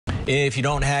If you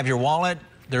don't have your wallet,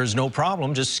 there's no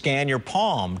problem. Just scan your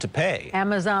palm to pay.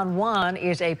 Amazon One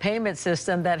is a payment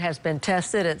system that has been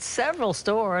tested at several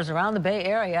stores around the Bay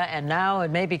Area, and now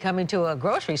it may be coming to a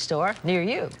grocery store near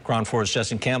you. Ground Force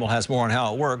Justin Campbell has more on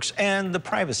how it works and the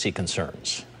privacy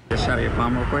concerns. Just shut your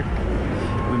palm real quick.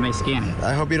 We may scan it.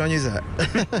 I hope you don't use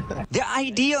that. The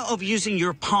idea of using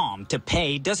your palm to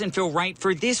pay doesn't feel right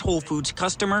for this Whole Foods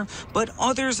customer, but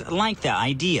others like the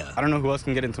idea. I don't know who else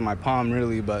can get into my palm,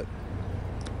 really, but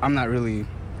I'm not really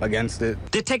against it.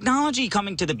 The technology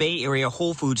coming to the Bay Area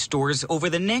Whole Foods stores over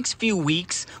the next few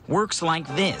weeks works like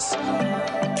this.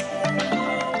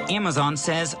 Amazon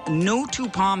says no two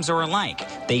palms are alike.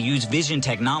 They use vision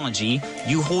technology.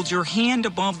 You hold your hand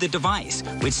above the device,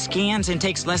 which scans and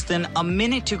takes less than a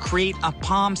minute to create a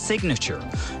palm signature.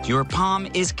 Your palm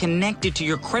is connected to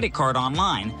your credit card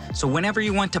online, so whenever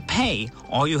you want to pay,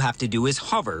 all you have to do is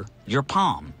hover your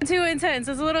palm. Too intense.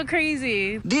 It's a little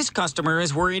crazy. This customer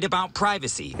is worried about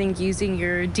privacy. I think using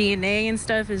your DNA and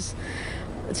stuff is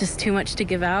just too much to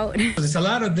give out. There's a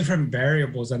lot of different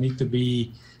variables that need to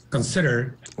be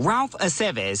considered. Ralph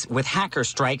Aceves with Hacker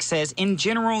Strike says in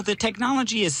general the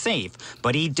technology is safe,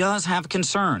 but he does have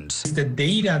concerns. The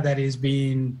data that is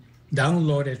being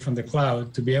downloaded from the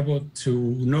cloud to be able to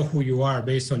know who you are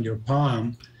based on your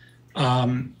palm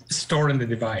stored in the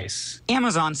device.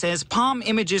 Amazon says palm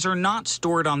images are not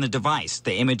stored on the device.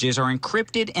 The images are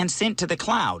encrypted and sent to the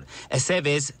cloud.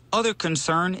 Aceves' other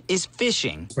concern is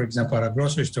phishing. For example, at a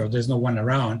grocery store, there's no one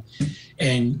around,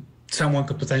 and someone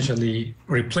could potentially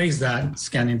replace that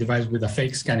scanning device with a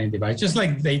fake scanning device, just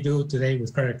like they do today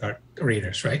with credit card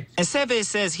readers, right? Aceves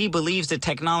says he believes the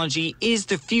technology is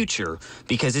the future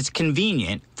because it's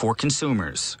convenient for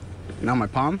consumers. Now my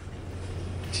palm?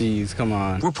 Jeez, come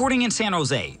on. Reporting in San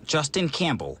Jose, Justin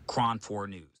Campbell, KRON 4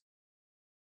 News.